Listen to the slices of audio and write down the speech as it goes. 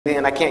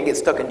and I can't get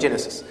stuck in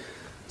Genesis.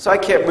 So I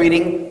kept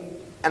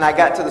reading, and I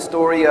got to the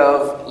story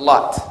of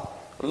Lut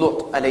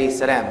alayhi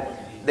salam.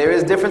 There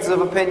is differences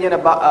of opinion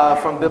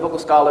about from biblical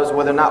scholars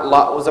whether or not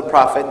Lot was a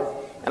prophet,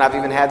 and I've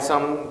even had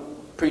some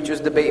preachers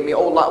debate me,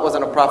 oh, Lot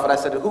wasn't a prophet. I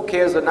said, who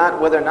cares or not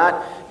whether or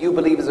not you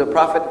believe he's a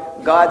prophet?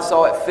 God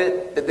saw it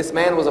fit that this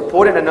man was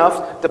important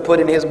enough to put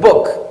in his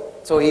book.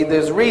 So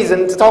there's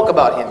reason to talk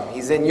about him.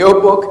 He's in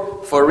your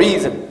book for a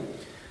reason.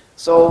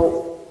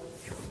 So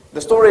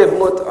the story of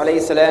Lut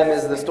alayhi salam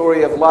is the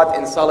story of Lot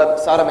and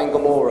Sodom and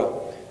Gomorrah,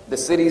 the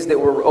cities that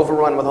were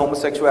overrun with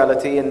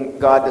homosexuality, and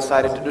God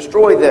decided to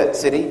destroy that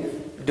city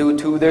due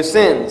to their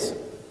sins.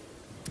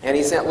 And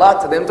he sent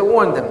Lot to them to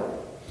warn them.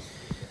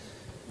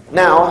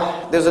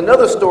 Now, there's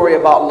another story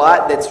about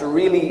Lot that's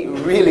really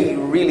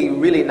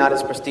not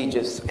as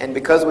prestigious. And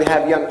because we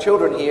have young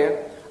children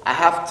here, I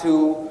have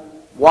to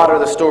water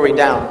the story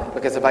down.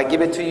 Because if I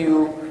give it to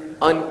you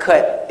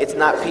uncut, it's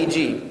not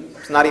PG.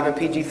 It's not even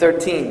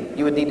PG-13.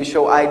 You would need to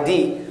show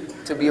ID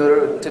to be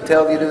able to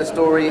tell you the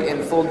story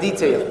in full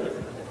detail.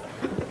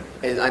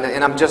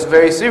 And I'm just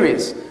very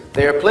serious.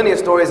 There are plenty of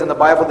stories in the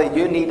Bible that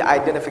you need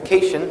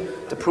identification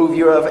to prove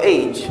you're of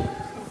age.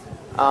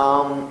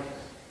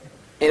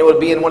 And it would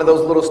be in one of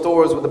those little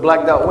stores with the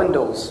blacked out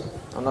windows.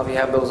 I don't know if you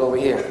have those over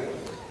here.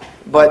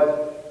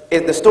 But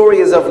the story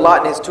is of Lot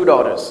and his two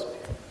daughters.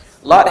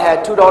 Lot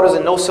had two daughters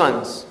and no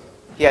sons.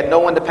 He had no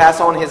one to pass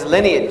on his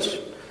lineage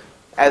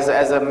as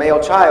a male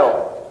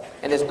child.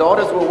 And his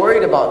daughters were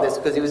worried about this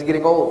because he was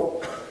getting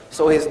old.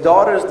 So his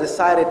daughters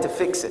decided to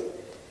fix it,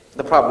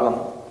 the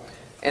problem.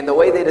 And the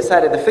way they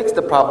decided to fix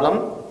the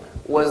problem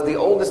was the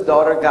oldest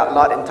daughter got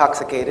Lot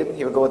intoxicated.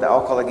 Here we go with the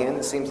alcohol again.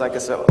 It seems like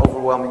it's an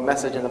overwhelming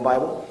message in the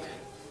Bible.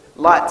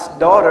 Lot's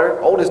daughter,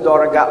 oldest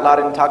daughter, got Lot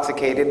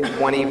intoxicated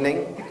one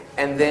evening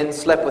and then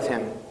slept with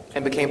him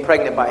and became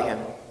pregnant by him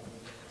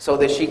so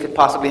that she could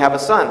possibly have a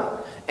son.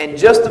 And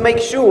just to make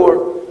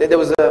sure that there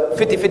was a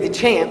 50-50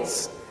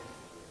 chance,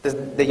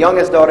 the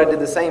youngest daughter did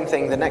the same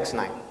thing the next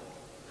night.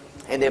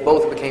 And they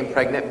both became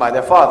pregnant by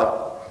their father.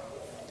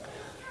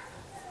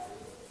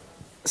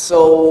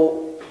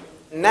 So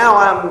now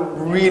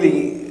I'm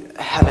really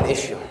have an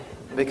issue.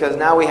 Because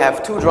now we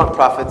have two drunk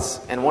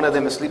prophets and one of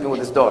them is sleeping with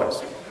his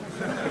daughters.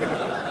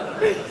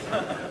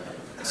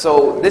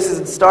 So this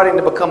is starting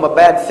to become a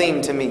bad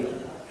theme to me.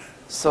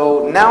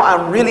 So now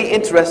I'm really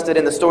interested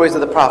in the stories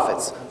of the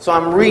prophets. So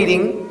I'm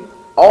reading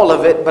all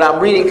of it, but I'm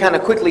reading kind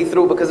of quickly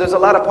through because there's a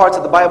lot of parts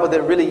of the Bible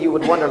that really you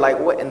would wonder, like,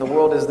 what in the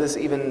world is this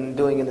even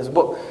doing in this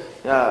book?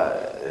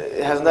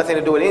 It has nothing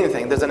to do with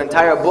anything. There's an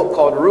entire book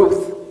called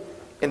Ruth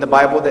in the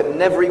Bible that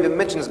never even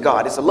mentions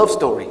God. It's a love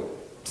story.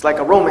 It's like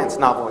a romance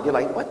novel. You're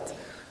like, what?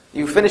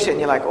 You finish it and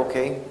you're like,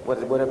 okay,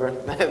 whatever.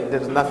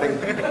 There's nothing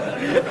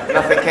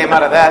came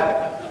out of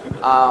that.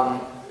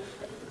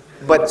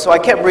 But so I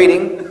kept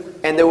reading.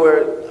 And there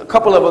were a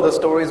couple of other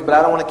stories, but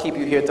I don't want to keep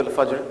you here till the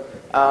Fajr.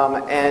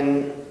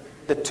 And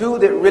the two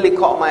that really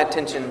caught my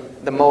attention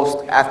the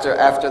most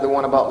after the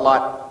one about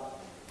Lot